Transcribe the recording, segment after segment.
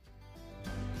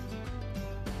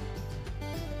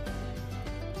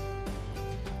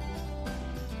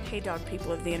Hey dog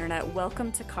people of the internet,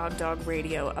 welcome to Cog Dog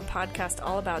Radio, a podcast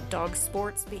all about dog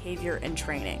sports, behavior, and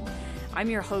training. I'm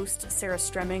your host, Sarah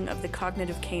Stremming of the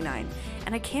Cognitive Canine,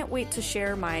 and I can't wait to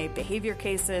share my behavior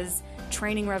cases,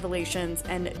 training revelations,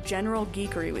 and general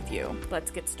geekery with you.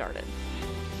 Let's get started.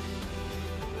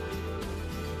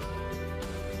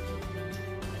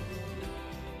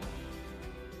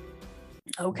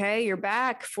 Okay, you're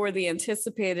back for the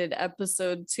anticipated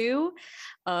episode 2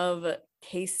 of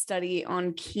Case Study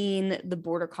on Keen, the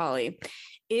Border Collie.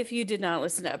 If you did not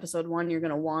listen to episode 1, you're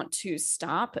going to want to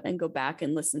stop and go back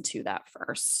and listen to that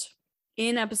first.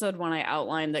 In episode 1, I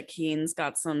outlined that Keen's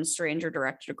got some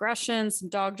stranger-directed aggression, some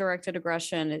dog-directed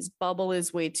aggression, his bubble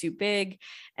is way too big,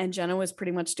 and Jenna was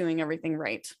pretty much doing everything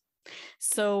right.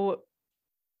 So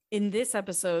in this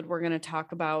episode, we're going to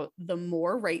talk about the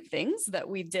more right things that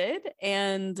we did.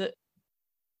 And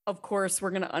of course,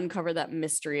 we're going to uncover that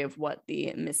mystery of what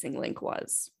the missing link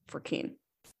was for Keen.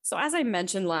 So as I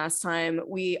mentioned last time,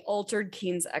 we altered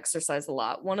Keen's exercise a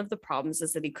lot. One of the problems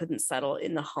is that he couldn't settle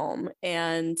in the home.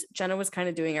 And Jenna was kind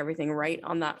of doing everything right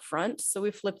on that front. So we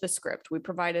flipped the script. We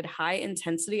provided high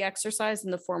intensity exercise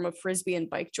in the form of Frisbee and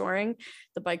bike joring,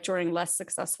 the bike joring less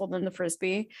successful than the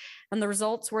Frisbee. And the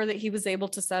results were that he was able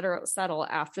to settle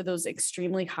after those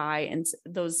extremely high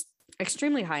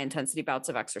intensity bouts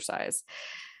of exercise.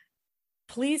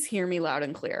 Please hear me loud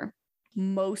and clear.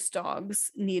 Most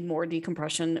dogs need more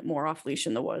decompression, more off leash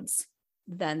in the woods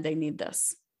than they need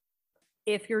this.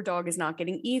 If your dog is not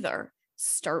getting either,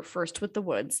 start first with the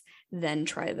woods, then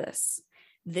try this.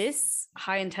 This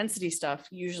high intensity stuff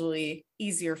usually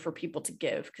easier for people to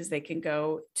give because they can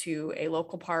go to a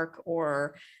local park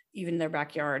or even their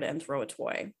backyard and throw a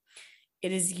toy.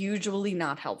 It is usually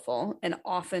not helpful and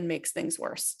often makes things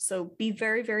worse. So be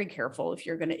very, very careful if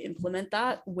you're going to implement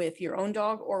that with your own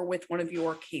dog or with one of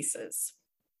your cases.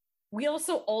 We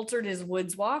also altered his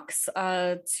woods walks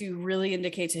to really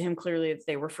indicate to him clearly that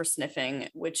they were for sniffing,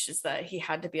 which is that he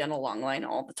had to be on a long line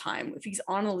all the time. If he's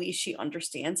on a leash, he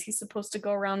understands he's supposed to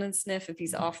go around and sniff. If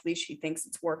he's off leash, he thinks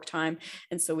it's work time.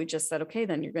 And so we just said, okay,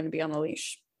 then you're going to be on a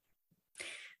leash.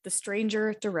 The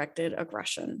stranger-directed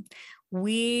aggression.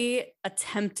 We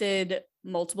attempted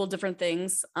multiple different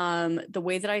things. The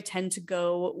way that I tend to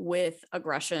go with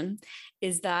aggression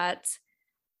is that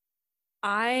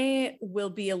I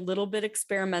will be a little bit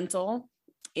experimental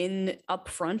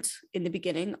upfront in the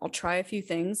beginning. I'll try a few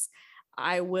things.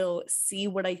 I will see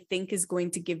what I think is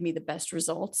going to give me the best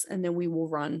results, and then we will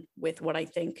run with what I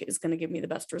think is going to give me the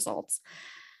best results.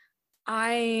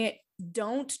 I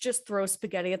don't just throw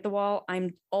spaghetti at the wall.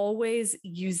 I'm always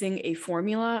using a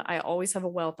formula. I always have a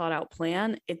well thought out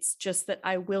plan. It's just that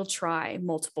I will try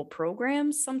multiple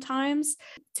programs sometimes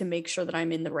to make sure that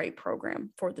I'm in the right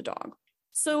program for the dog.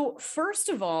 So first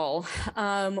of all,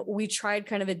 we tried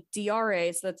kind of a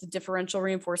DRA. So that's a differential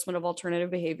reinforcement of alternative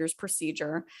behaviors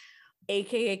procedure,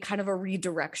 AKA kind of a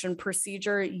redirection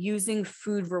procedure using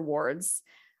food rewards.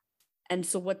 And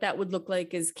so what that would look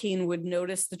like is Keen would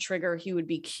notice the trigger. He would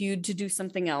be cued to do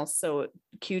something else. So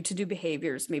cued to do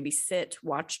behaviors, maybe sit,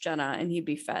 watch Jenna, and he'd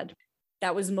be fed.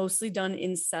 That was mostly done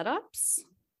in setups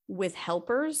with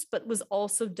helpers, but was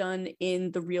also done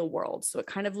in the real world. So it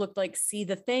kind of looked like see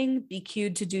the thing, be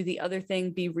cued to do the other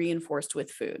thing, be reinforced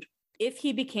with food. If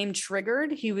he became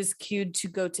triggered, he was cued to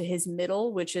go to his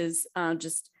middle, which is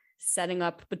just setting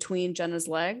up between Jenna's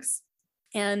legs.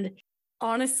 And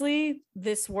honestly,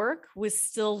 this work was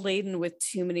still laden with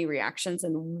too many reactions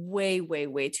and way, way,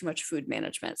 way too much food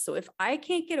management. So if I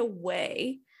can't get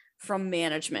away from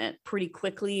management pretty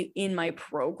quickly in my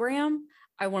program,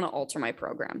 I want to alter my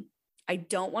program. I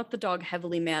don't want the dog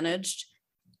heavily managed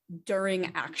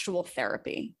during actual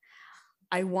therapy.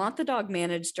 I want the dog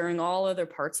managed during all other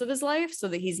parts of his life so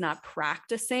that he's not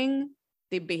practicing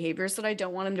the behaviors that I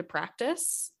don't want him to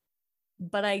practice.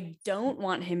 But I don't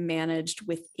want him managed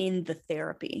within the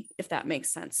therapy, if that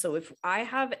makes sense. So if I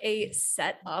have a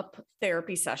set up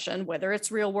therapy session, whether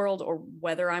it's real world or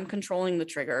whether I'm controlling the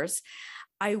triggers,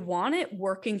 I want it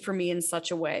working for me in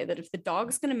such a way that if the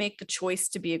dog's going to make the choice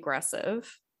to be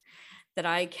aggressive, that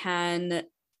I can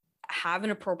have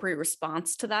an appropriate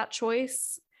response to that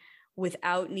choice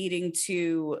without needing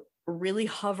to really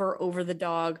hover over the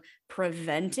dog,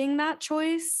 preventing that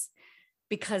choice,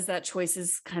 because that choice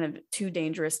is kind of too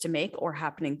dangerous to make or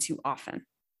happening too often.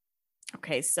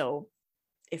 Okay, so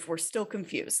if we're still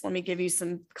confused, let me give you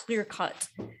some clear-cut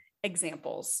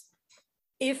examples.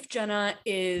 If Jenna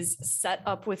is set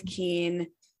up with Keen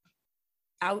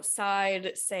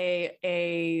outside, say,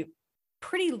 a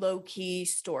pretty low-key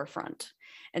storefront,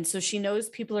 And so she knows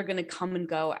people are going to come and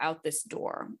go out this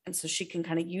door. And so she can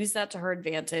kind of use that to her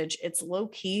advantage. It's low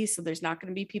key, so there's not going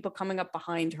to be people coming up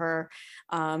behind her.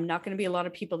 Not going to be a lot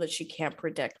of people that she can't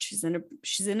predict. She's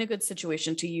in a good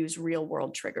situation to use real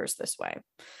world triggers this way.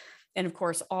 And of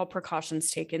course, all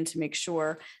precautions taken to make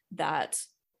sure that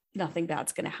nothing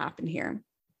bad's going to happen here.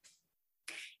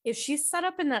 If she's set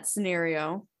up in that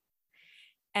scenario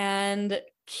and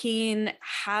Keen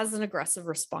has an aggressive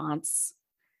response,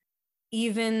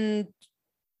 even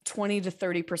 20 to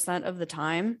 30% of the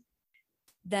time,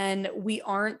 then we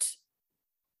aren't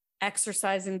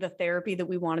exercising the therapy that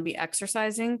we want to be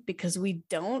exercising, because we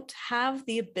don't have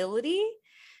the ability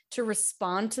to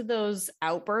respond to those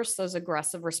outbursts, those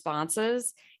aggressive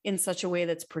responses in such a way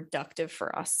that's productive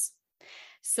for us.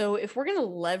 So if we're going to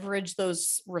leverage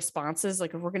those responses,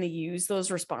 like if we're going to use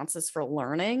those responses for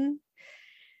learning,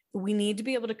 we need to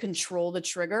be able to control the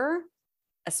trigger,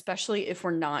 especially if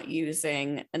we're not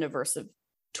using an aversive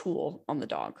tool on the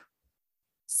dog.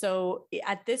 So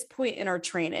at this point in our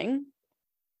training,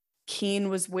 Keen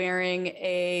was wearing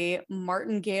a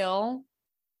martingale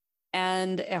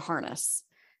and a harness.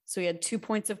 So he had 2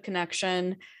 points of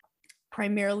connection,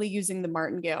 primarily using the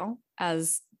martingale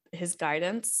as his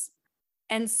guidance.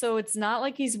 And so it's not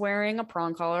like he's wearing a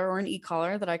prong collar or an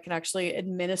e-collar that I can actually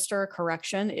administer a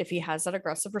correction if he has that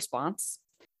aggressive response.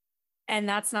 And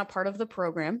that's not part of the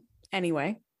program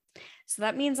anyway. So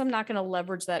that means I'm not going to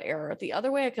leverage that error. The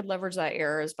other way I could leverage that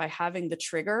error is by having the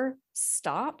trigger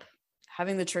stop,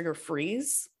 having the trigger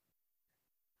freeze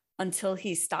until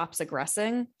he stops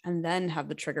aggressing, and then have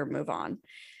the trigger move on.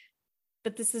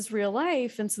 But this is real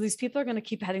life. And so these people are going to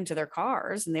keep heading to their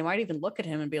cars, and they might even look at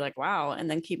him and be like, wow, and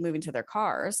then keep moving to their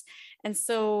cars. And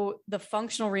so the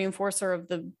functional reinforcer of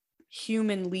the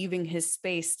human leaving his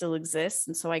space still exists.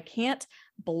 And so I can't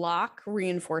block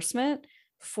reinforcement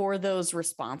for those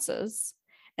responses.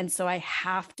 And so I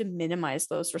have to minimize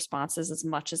those responses as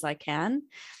much as I can.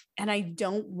 And I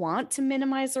don't want to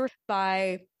minimize her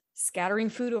by scattering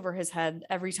food over his head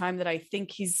every time that I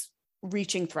think he's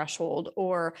reaching threshold,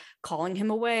 or calling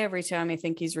him away every time I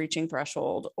think he's reaching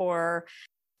threshold, or,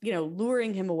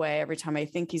 luring him away every time I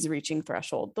think he's reaching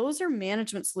threshold. Those are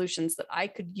management solutions that I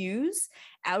could use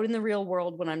out in the real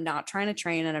world when I'm not trying to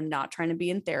train and I'm not trying to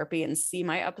be in therapy. And see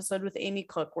my episode with Amy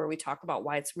Cook, where we talk about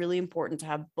why it's really important to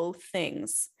have both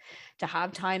things, to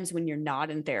have times when you're not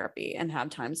in therapy and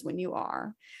have times when you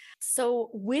are.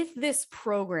 So with this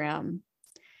program,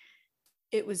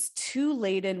 it was too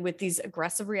laden with these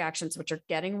aggressive reactions, which are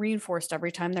getting reinforced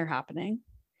every time they're happening,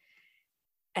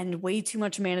 and way too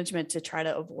much management to try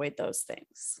to avoid those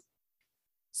things.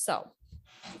 So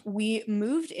we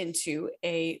moved into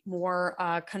a more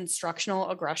constructional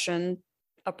aggression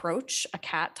approach, a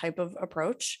CAT type of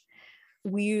approach.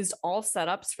 We used all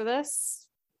setups for this.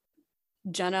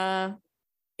 Jenna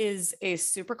is a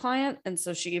super client, and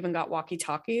so she even got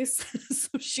walkie-talkies.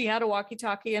 So she had a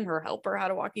walkie-talkie and her helper had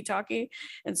a walkie-talkie,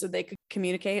 and so they could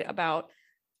communicate about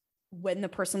when the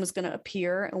person was going to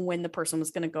appear and when the person was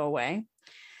going to go away.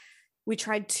 We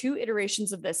tried 2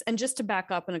 iterations of this. And just to back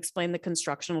up and explain the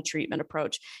constructional treatment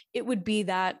approach, it would be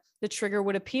that the trigger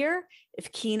would appear.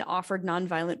 If Keen offered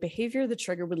nonviolent behavior, the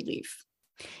trigger would leave.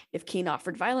 If Keen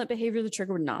offered violent behavior, the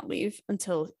trigger would not leave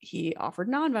until he offered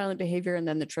nonviolent behavior, and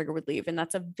then the trigger would leave. And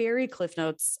that's a very Cliff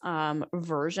Notes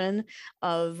version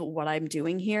of what I'm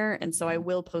doing here. And so I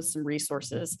will post some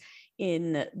resources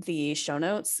in the show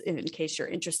notes in case you're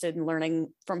interested in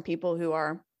learning from people who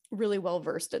are really well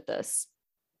versed at this.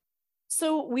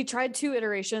 So we tried 2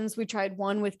 iterations. We tried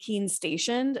one with Keen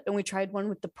stationed, and we tried one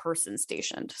with the person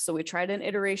stationed. So we tried an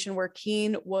iteration where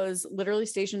Keen was literally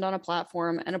stationed on a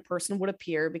platform and a person would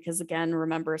appear, because again,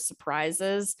 remember,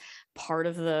 surprises part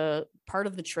of the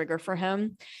trigger for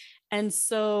him. And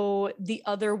so the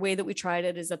other way that we tried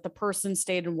it is that the person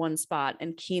stayed in one spot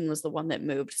and Keen was the one that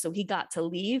moved. So he got to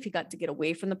leave, he got to get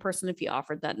away from the person if he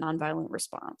offered that nonviolent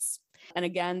response. And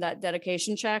again, that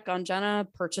dedication check on Jenna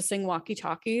purchasing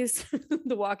walkie-talkies.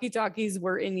 The walkie-talkies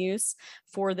were in use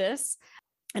for this.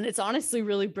 And it's honestly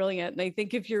really brilliant. And I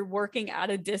think if you're working at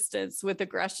a distance with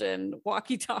aggression,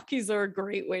 walkie-talkies are a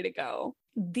great way to go.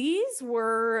 These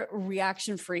were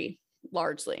reaction-free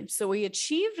largely. So we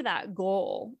achieved that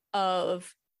goal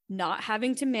of not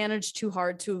having to manage too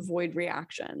hard to avoid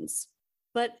reactions.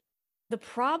 But the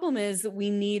problem is that we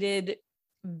needed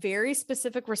very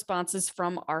specific responses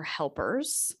from our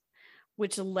helpers,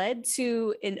 which led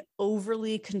to an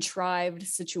overly contrived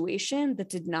situation that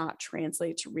did not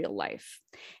translate to real life.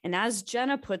 And as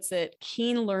Jenna puts it,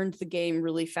 Keen learned the game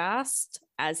really fast,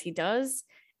 as he does,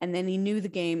 and then he knew the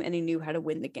game and he knew how to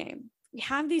win the game. we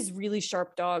have these really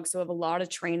sharp dogs who have a lot of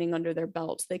training under their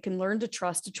belt. They can learn to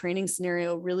trust a training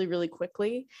scenario really, really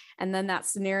quickly. And then that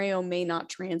scenario may not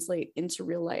translate into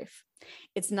real life.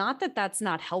 It's not that that's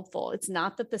not helpful. It's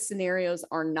not that the scenarios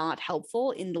are not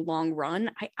helpful in the long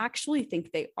run. I actually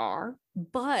think they are.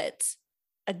 But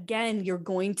again, you're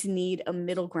going to need a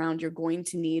middle ground. You're going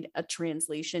to need a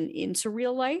translation into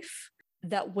real life.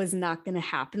 That was not going to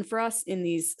happen for us in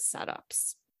these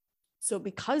setups. So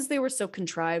because they were so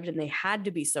contrived, and they had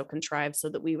to be so contrived so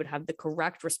that we would have the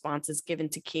correct responses given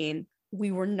to Keen,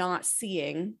 we were not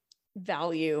seeing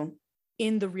value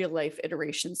in the real life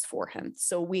iterations for him.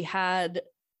 So we had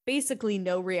basically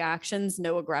no reactions,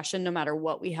 no aggression, no matter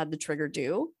what we had the trigger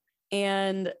do.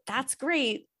 And that's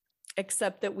great,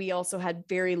 except that we also had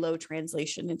very low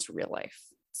translation into real life.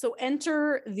 So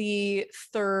enter the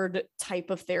third type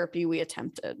of therapy we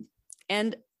attempted.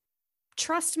 And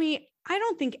trust me, I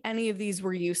don't think any of these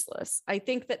were useless. I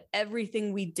think that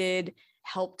everything we did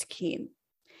helped Keen.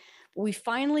 We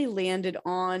finally landed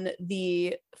on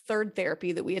the third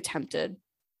therapy that we attempted,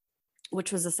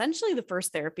 which was essentially the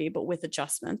first therapy, but with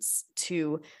adjustments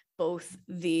to both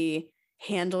the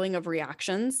handling of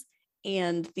reactions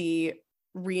and the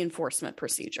reinforcement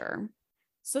procedure.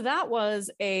 So that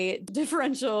was a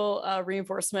differential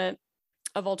reinforcement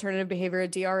of alternative behavior, a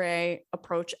DRA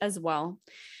approach as well.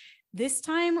 This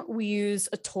time we use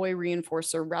a toy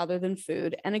reinforcer rather than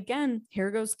food. And again,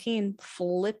 here goes Keen,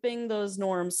 flipping those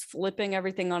norms, flipping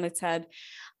everything on its head.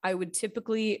 I would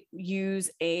typically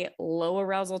use a low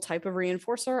arousal type of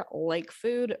reinforcer like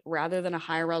food rather than a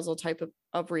high arousal type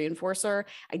of reinforcer.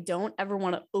 I don't ever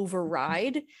want to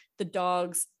override the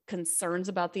dog's concerns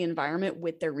about the environment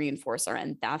with their reinforcer.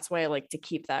 And that's why I like to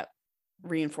keep that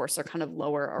reinforcer kind of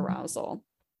lower arousal.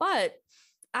 But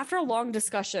after a long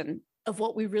discussion of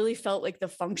what we really felt like the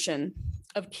function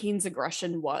of Keen's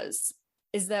aggression was,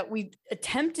 is that we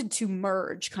attempted to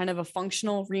merge kind of a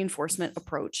functional reinforcement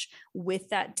approach with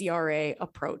that DRA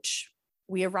approach.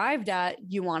 We arrived at,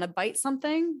 you want to bite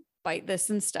something, bite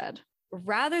this instead.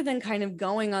 Rather than kind of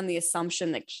going on the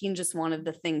assumption that Keen just wanted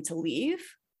the thing to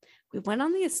leave, we went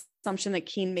on the assumption that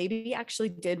Keen maybe actually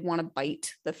did want to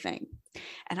bite the thing.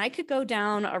 And I could go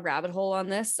down a rabbit hole on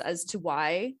this as to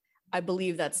why I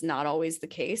believe that's not always the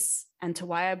case, and to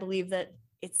why I believe that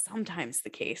it's sometimes the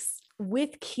case.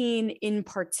 With Keen in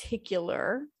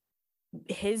particular,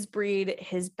 his breed,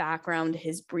 his background,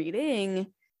 his breeding,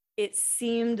 it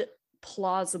seemed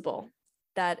plausible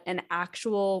that an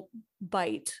actual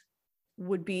bite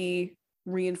would be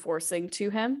reinforcing to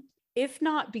him, if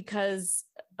not because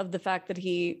of the fact that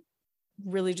he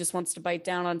really just wants to bite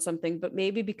down on something, but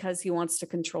maybe because he wants to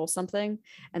control something,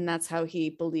 and that's how he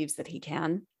believes that he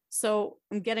can. So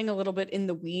I'm getting a little bit in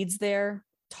the weeds there,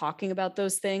 talking about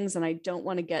those things, and I don't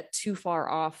want to get too far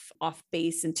off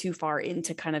base and too far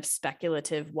into kind of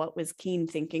speculative what was Keen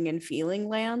thinking and feeling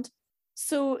land.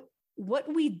 So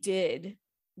what we did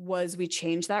was we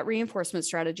changed that reinforcement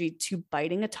strategy to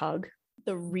biting a tug.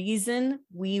 The reason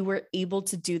we were able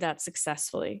to do that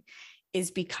successfully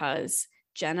is because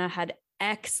Jenna had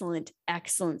excellent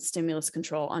stimulus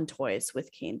control on toys with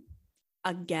Keen.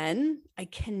 Again, I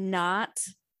cannot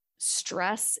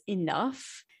stress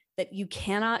enough that you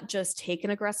cannot just take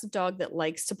an aggressive dog that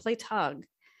likes to play tug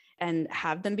and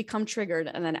have them become triggered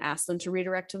and then ask them to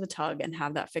redirect to the tug and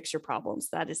have that fix your problems.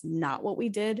 That is not what we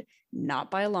did, not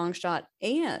by a long shot.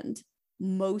 And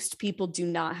most people do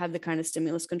not have the kind of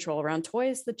stimulus control around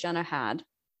toys that Jenna had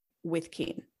with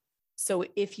Keen. So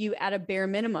if you, at a bare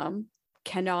minimum,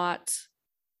 cannot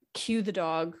cue the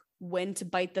dog when to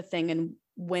bite the thing and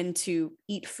when to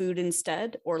eat food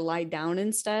instead, or lie down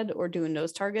instead, or do a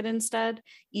nose target instead,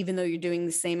 even though you're doing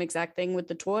the same exact thing with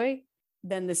the toy,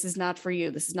 then this is not for you.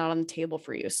 This is not on the table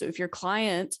for you. So if your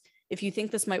client, if you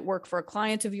think this might work for a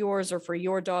client of yours or for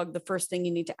your dog, the first thing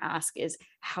you need to ask is,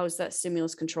 how's that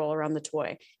stimulus control around the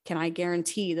toy? Can I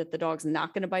guarantee that the dog's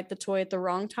not going to bite the toy at the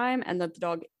wrong time and that the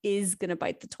dog is going to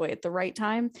bite the toy at the right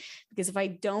time? Because if I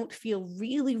don't feel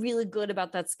really, really good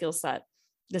about that skill set,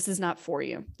 this is not for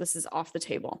you. This is off the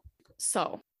table.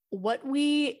 So what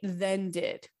we then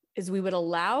did is we would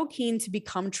allow Keen to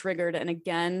become triggered. And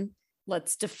again,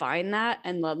 let's define that.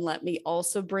 And let me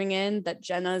also bring in that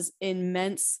Jenna's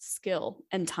immense skill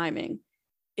and timing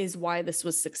is why this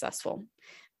was successful,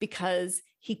 because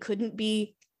he couldn't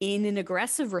be in an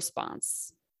aggressive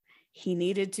response. He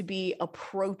needed to be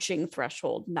approaching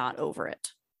threshold, not over it.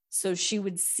 So she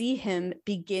would see him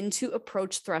begin to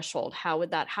approach threshold. How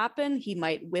would that happen? He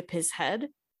might whip his head.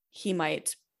 He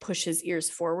might push his ears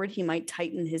forward. He might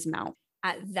tighten his mouth.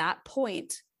 At that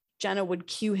point, Jenna would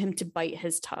cue him to bite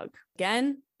his tug.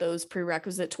 Again, those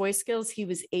prerequisite toy skills, he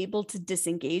was able to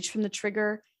disengage from the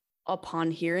trigger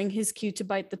upon hearing his cue to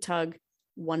bite the tug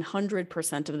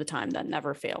 100% of the time. That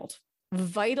never failed.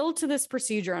 Vital to this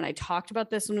procedure, and I talked about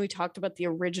this when we talked about the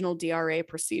original DRA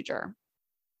procedure,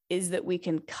 is that we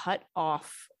can cut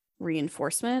off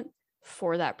reinforcement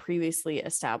for that previously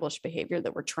established behavior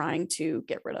that we're trying to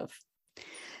get rid of.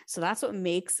 So that's what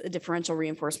makes a differential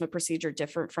reinforcement procedure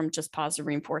different from just positive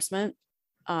reinforcement.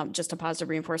 Just a positive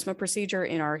reinforcement procedure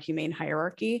in our humane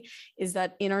hierarchy is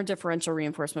that in our differential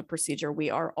reinforcement procedure, we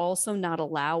are also not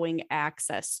allowing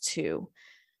access to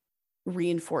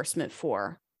reinforcement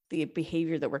for the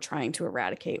behavior that we're trying to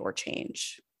eradicate or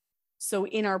change. So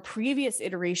in our previous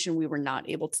iteration, we were not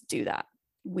able to do that.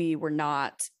 We were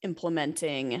not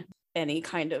implementing any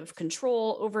kind of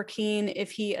control over Keen.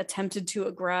 If he attempted to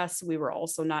aggress, we were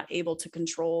also not able to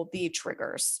control the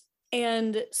triggers.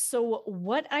 And so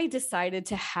what I decided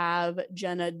to have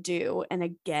Jenna do, and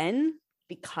again,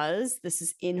 because this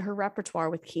is in her repertoire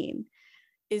with Keen,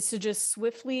 is to just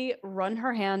swiftly run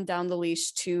her hand down the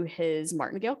leash to his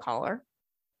martingale collar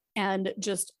and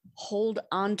just hold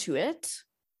onto it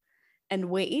and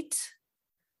wait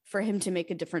for him to make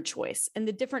a different choice. And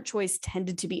the different choice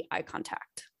tended to be eye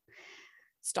contact.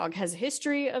 This dog has a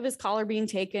history of his collar being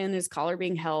taken, his collar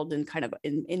being held in kind of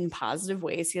in positive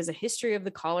ways. He has a history of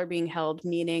the collar being held,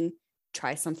 meaning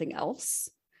try something else.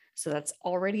 So that's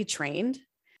already trained.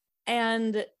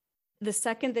 And the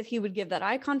second that he would give that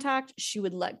eye contact, she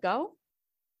would let go.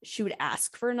 She would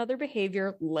ask for another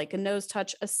behavior like a nose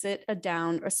touch, a sit, a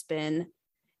down, a spin,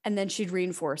 and then she'd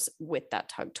reinforce with that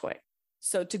tug toy.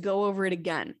 So to go over it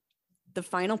again, the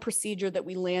final procedure that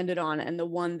we landed on and the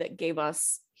one that gave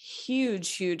us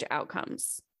huge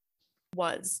outcomes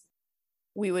was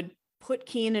we would put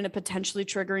Keen in a potentially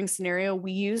triggering scenario.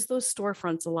 We use those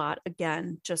storefronts a lot,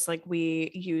 again, just like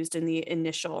we used in the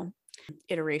initial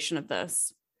iteration of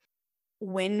this.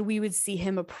 When we would see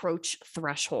him approach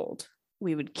threshold,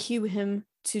 we would cue him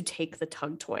to take the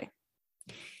tug toy.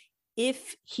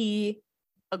 If he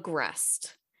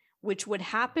aggressed, which would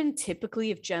happen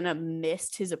typically if Jenna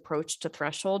missed his approach to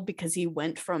threshold because he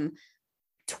went from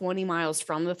 20 miles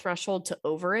from the threshold to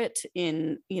over it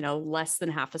in, less than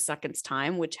half a second's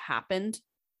time, which happened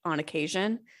on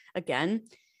occasion. Again,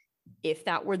 if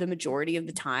that were the majority of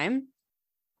the time,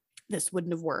 this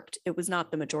wouldn't have worked. It was not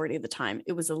the majority of the time.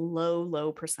 It was a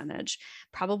low percentage.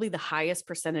 Probably the highest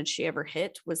percentage she ever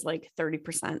hit was like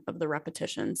 30% of the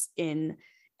repetitions in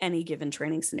any given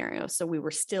training scenario. So we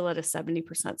were still at a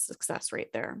 70% success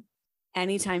rate there.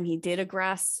 Anytime he did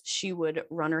aggress, she would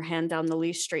run her hand down the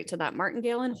leash straight to that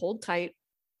martingale and hold tight.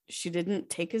 She didn't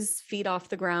take his feet off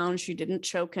the ground. She didn't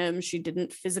choke him. She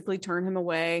didn't physically turn him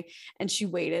away. And she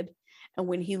waited. And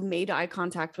when he made eye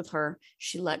contact with her,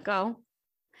 she let go.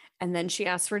 And then she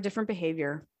asked for a different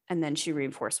behavior. And then she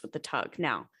reinforced with the tug.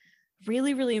 Now,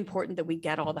 really important that we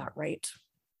get all that right.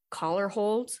 Collar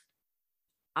hold,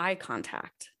 eye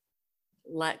contact,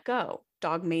 let go.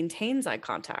 Dog maintains eye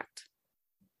contact.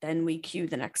 Then we cue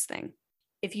the next thing.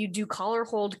 If you do collar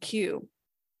hold cue,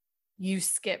 you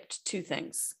skipped two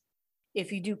things.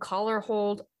 If you do collar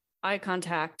hold eye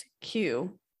contact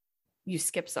cue, you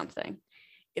skip something.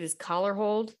 It is collar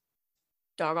hold,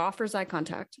 dog offers eye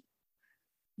contact.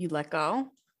 You let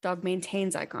go, dog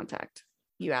maintains eye contact.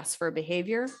 You ask for a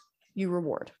behavior, you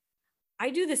reward. I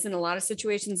do this in a lot of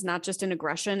situations, not just in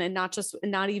aggression and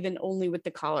not even only with the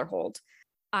collar hold.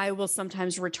 I will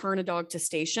sometimes return a dog to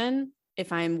station.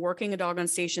 If I'm working a dog on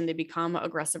station, they become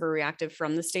aggressive or reactive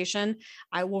from the station.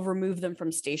 I will remove them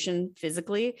from station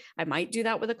physically. I might do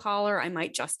that with a collar. I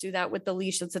might just do that with the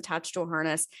leash that's attached to a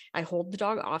harness. I hold the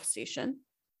dog off station.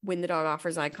 When the dog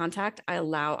offers eye contact, I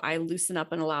loosen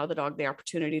up and allow the dog the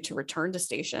opportunity to return to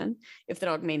station. If the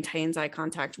dog maintains eye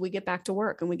contact, we get back to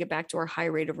work and we get back to our high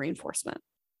rate of reinforcement.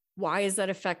 Why is that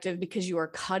effective? Because you are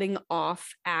cutting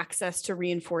off access to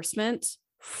reinforcement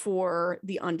for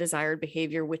the undesired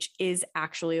behavior, which is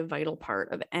actually a vital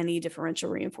part of any differential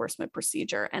reinforcement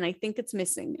procedure. And I think it's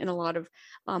missing in a lot of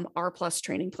R+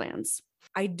 training plans.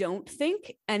 I don't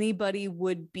think anybody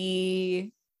would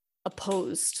be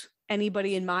opposed.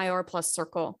 Anybody in my R+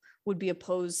 circle would be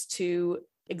opposed to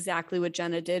exactly what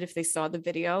Jenna did if they saw the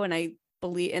video. And I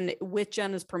believe, and with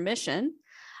Jenna's permission,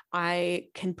 I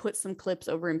can put some clips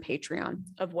over in Patreon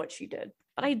of what she did.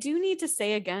 But I do need to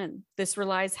say again, this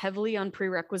relies heavily on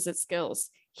prerequisite skills.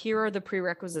 Here are the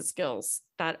prerequisite skills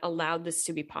that allowed this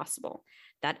to be possible.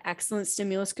 That excellent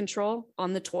stimulus control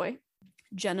on the toy,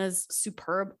 Jenna's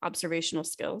superb observational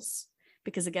skills,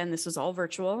 because again, this was all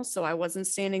virtual, so I wasn't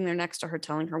standing there next to her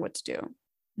telling her what to do.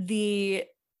 The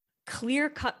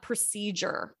clear-cut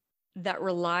procedure that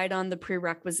relied on the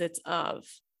prerequisites of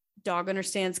Dog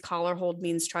understands collar hold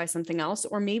means try something else,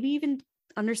 or maybe even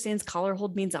understands collar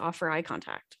hold means offer eye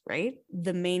contact, right?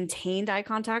 The maintained eye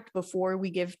contact before we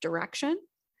give direction,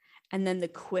 and then the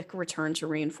quick return to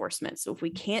reinforcement. So if we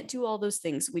can't do all those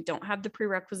things, we don't have the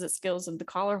prerequisite skills of the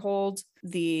collar hold,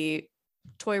 the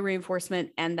toy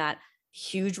reinforcement, and that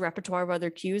huge repertoire of other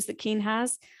cues that Keen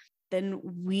has, then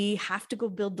we have to go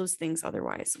build those things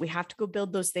otherwise. We have to go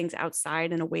build those things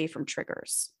outside and away from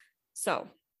triggers. So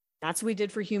that's what we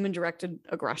did for human directed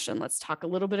aggression. Let's talk a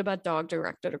little bit about dog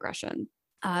directed aggression.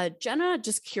 Jenna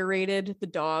just curated the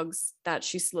dogs that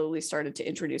she slowly started to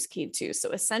introduce Keen to.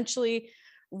 So essentially,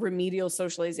 remedial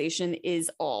socialization is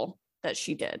all that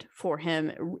she did for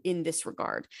him in this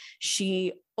regard.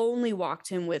 She only walked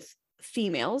him with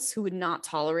females who would not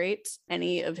tolerate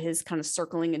any of his kind of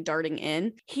circling and darting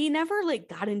in. He never like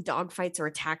got in dog fights or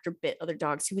attacked or bit other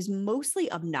dogs. He was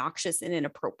mostly obnoxious and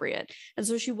inappropriate. And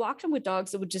so she walked him with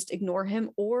dogs that would just ignore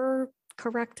him or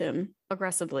correct him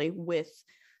aggressively with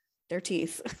their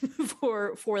teeth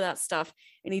for that stuff.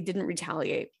 And he didn't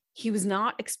retaliate. He was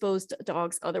not exposed to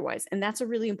dogs otherwise. And that's a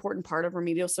really important part of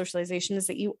remedial socialization, is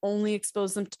that you only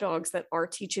expose them to dogs that are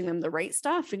teaching them the right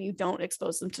stuff, and you don't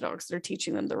expose them to dogs that are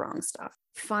teaching them the wrong stuff.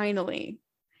 Finally,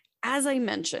 as I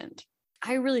mentioned,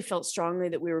 I really felt strongly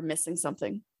that we were missing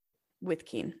something with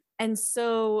Keen. And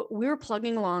so we were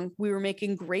plugging along. We were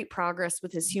making great progress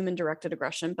with his human directed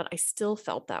aggression, but I still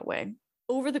felt that way.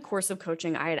 Over the course of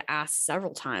coaching, I had asked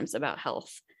several times about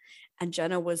health, and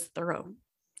Jenna was thorough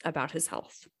about his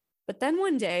health. But then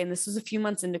one day, and this was a few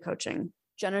months into coaching,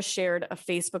 Jenna shared a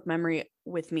Facebook memory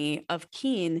with me of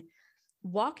Keen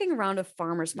walking around a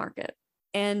farmer's market.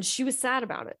 And she was sad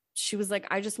about it. She was like,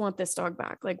 I just want this dog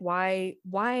back. Like, why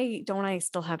don't I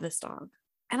still have this dog?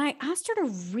 And I asked her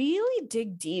to really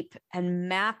dig deep and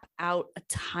map out a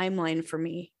timeline for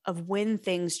me of when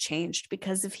things changed.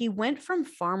 Because if he went from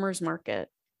farmer's market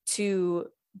to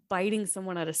biting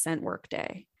someone at a scent work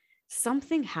day,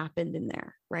 something happened in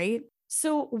there, right?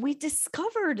 So we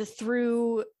discovered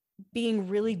through being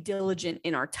really diligent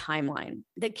in our timeline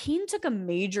that Keen took a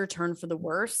major turn for the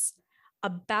worse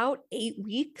about 8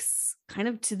 weeks, kind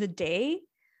of to the day,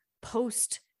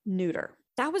 post neuter.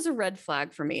 That was a red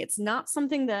flag for me. It's not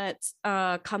something that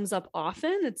comes up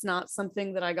often. It's not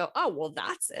something that I go, oh, well,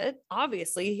 that's it.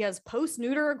 Obviously, he has post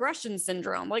neuter aggression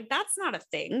syndrome. Like, that's not a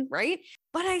thing, right?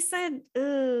 But I said,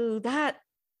 oh, that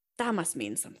must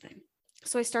mean something.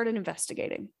 So I started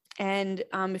investigating. And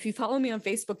if you follow me on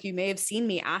Facebook, you may have seen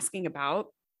me asking about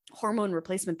hormone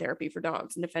replacement therapy for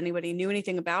dogs, and if anybody knew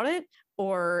anything about it,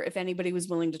 or if anybody was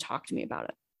willing to talk to me about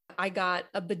it. I got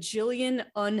a bajillion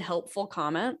unhelpful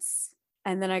comments,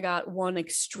 and then I got one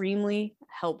extremely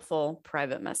helpful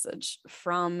private message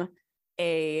from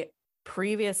a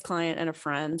previous client and a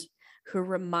friend who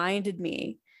reminded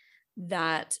me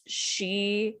that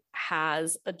she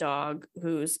has a dog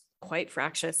who's quite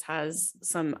fractious, has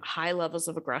some high levels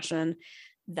of aggression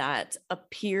that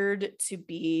appeared to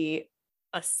be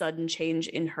a sudden change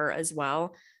in her as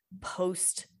well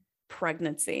post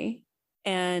pregnancy.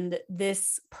 And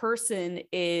this person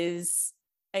is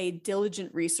a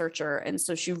diligent researcher. And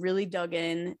so she really dug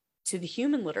in to the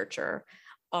human literature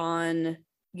on,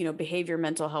 behavior,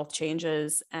 mental health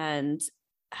changes and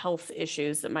health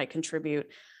issues that might contribute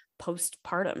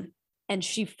postpartum. And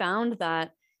she found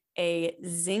that a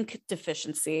zinc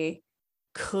deficiency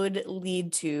could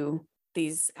lead to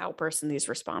these outbursts and these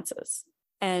responses.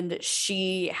 And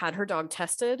she had her dog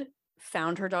tested,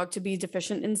 found her dog to be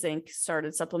deficient in zinc,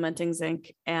 started supplementing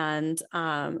zinc. And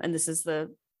this is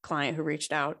the client who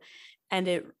reached out, and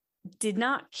it did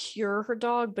not cure her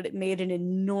dog, but it made an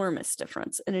enormous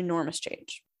difference, an enormous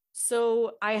change.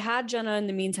 So I had Jenna in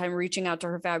the meantime reaching out to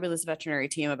her fabulous veterinary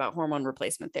team about hormone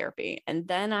replacement therapy. And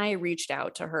then I reached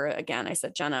out to her again. I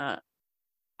said, Jenna,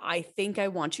 I think I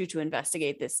want you to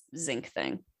investigate this zinc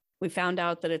thing. We found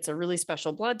out that it's a really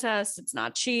special blood test. It's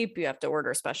not cheap. You have to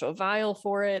order a special vial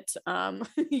for it,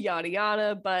 yada,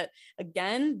 yada. But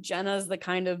again, Jenna's the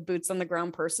kind of boots on the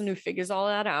ground person who figures all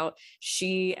that out.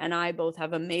 She and I both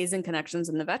have amazing connections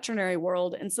in the veterinary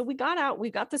world. And so we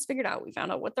got this figured out. We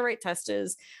found out what the right test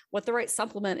is, what the right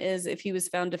supplement is if he was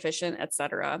found deficient, et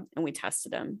cetera. And we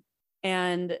tested him.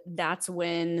 And that's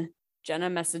when Jenna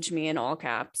messaged me in all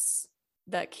caps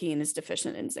that Keen is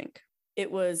deficient in zinc. It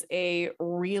was a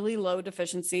really low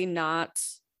deficiency, not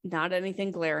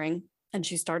anything glaring. And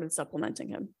she started supplementing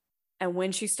him. And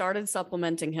when she started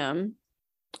supplementing him,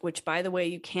 which, by the way,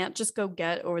 you can't just go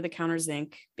get over-the-counter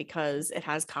zinc because it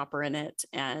has copper in it.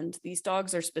 And these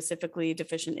dogs are specifically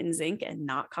deficient in zinc and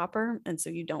not copper. And so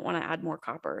you don't want to add more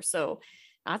copper. So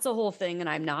That's a whole thing. And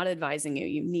I'm not advising you.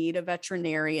 You need a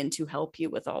veterinarian to help you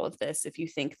with all of this if you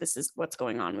think this is what's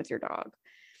going on with your dog.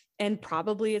 And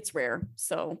probably it's rare.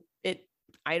 So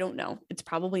I don't know. It's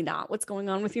probably not what's going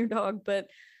on with your dog, but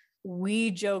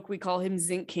we joke, we call him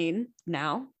Zinc Keen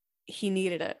now. He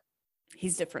needed it.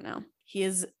 He's different now. He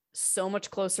is so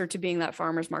much closer to being that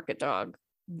farmer's market dog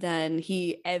than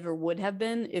he ever would have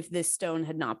been if this stone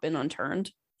had not been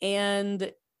unturned.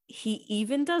 And he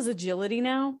even does agility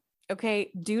now.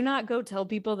 Okay, do not go tell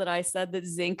people that I said that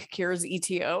zinc cures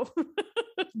ETO.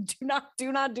 do not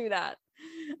do that.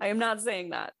 I am not saying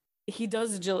that. He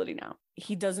does agility now.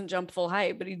 He doesn't jump full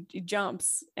height, but he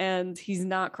jumps, and he's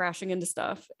not crashing into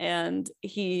stuff, and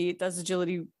he does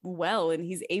agility well, and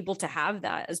he's able to have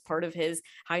that as part of his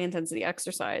high intensity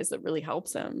exercise that really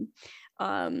helps him.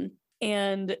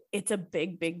 And it's a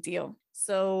big deal.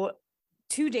 So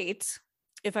to date,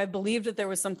 if I believed that there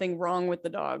was something wrong with the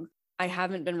dog, I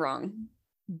haven't been wrong,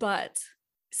 but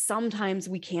sometimes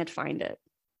we can't find it.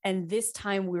 And this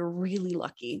time we're really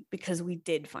lucky because we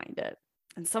did find it.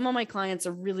 And some of my clients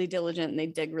are really diligent and they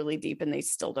dig really deep and they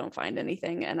still don't find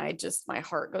anything. And my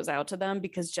heart goes out to them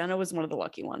because Jenna was one of the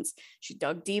lucky ones. She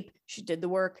dug deep, she did the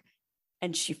work,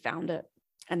 and she found it.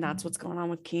 And that's what's going on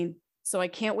with Keen. So I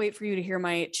can't wait for you to hear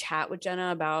my chat with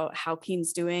Jenna about how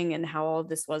Keen's doing and how all of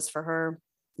this was for her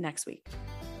next week.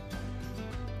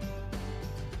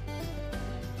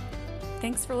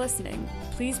 Thanks for listening.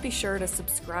 Please be sure to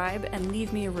subscribe and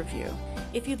leave me a review.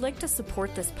 If you'd like to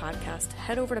support this podcast,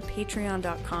 head over to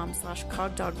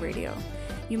patreon.com/cogdogradio.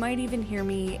 You might even hear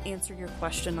me answer your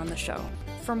question on the show.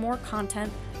 For more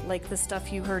content like the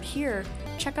stuff you heard here,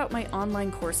 check out my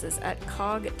online courses at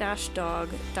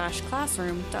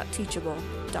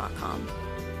cog-dog-classroom.teachable.com.